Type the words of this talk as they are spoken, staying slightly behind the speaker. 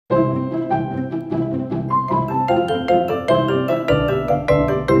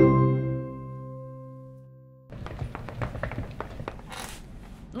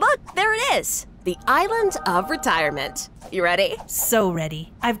is, the island of retirement. You ready? So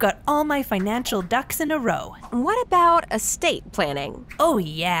ready. I've got all my financial ducks in a row. What about estate planning? Oh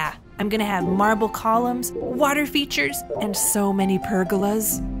yeah. I'm gonna have marble columns, water features, and so many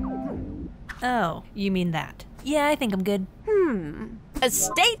pergolas. Oh, you mean that. Yeah, I think I'm good.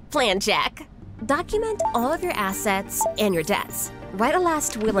 Estate plan check. Document all of your assets and your debts. Write a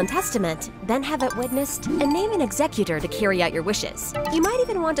last will and testament, then have it witnessed, and name an executor to carry out your wishes. You might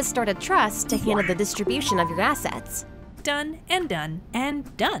even want to start a trust to handle the distribution of your assets. Done and done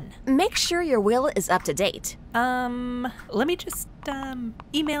and done. Make sure your will is up to date. Let me just,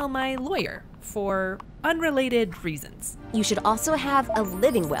 email my lawyer for unrelated reasons. You should also have a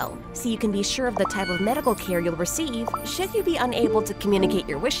living will, so you can be sure of the type of medical care you'll receive should you be unable to communicate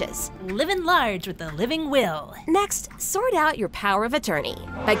your wishes. Living large with a living will. Next, sort out your power of attorney.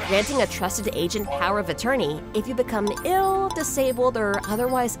 By granting a trusted agent power of attorney, if you become ill, disabled, or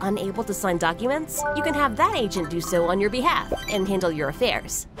otherwise unable to sign documents, you can have that agent do so on your behalf and handle your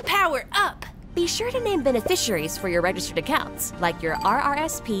affairs. Power up! Be sure to name beneficiaries for your registered accounts, like your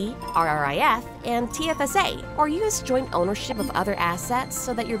RRSP, RRIF, and TFSA, or use joint ownership of other assets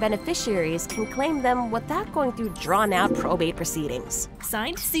so that your beneficiaries can claim them without going through drawn-out probate proceedings.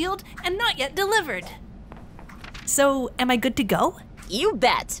 Signed, sealed, and not yet delivered. So, am I good to go? You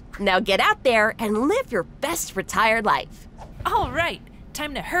bet! Now get out there and live your best retired life. All right,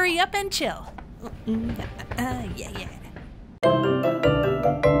 time to hurry up and chill. Yeah.